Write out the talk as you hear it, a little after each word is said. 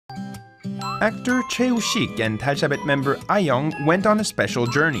Actor Choi and Talshabet member Ah-young went on a special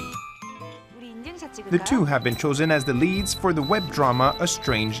journey. The two have been chosen as the leads for the web drama A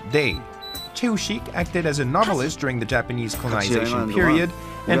Strange Day. Choi acted as a novelist during the Japanese colonization period,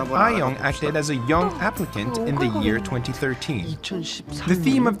 and Ah-young acted as a young applicant in the year 2013. The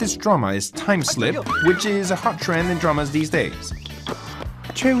theme of this drama is time slip, which is a hot trend in dramas these days.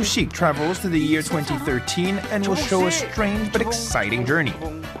 Choi travels to the year 2013 and will show a strange but exciting journey.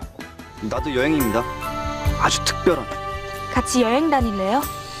 나도 여행입니다. 아주 특별한. 같이 여행 다닐래요?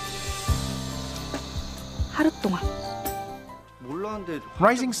 하루 동안.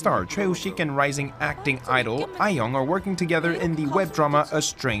 Rising star Choi and rising acting idol Ah-young are working together in the web drama A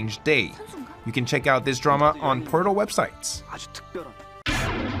Strange Day. You can check out this drama on portal websites.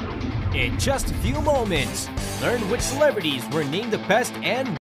 In just a few moments, learn which celebrities were named the best and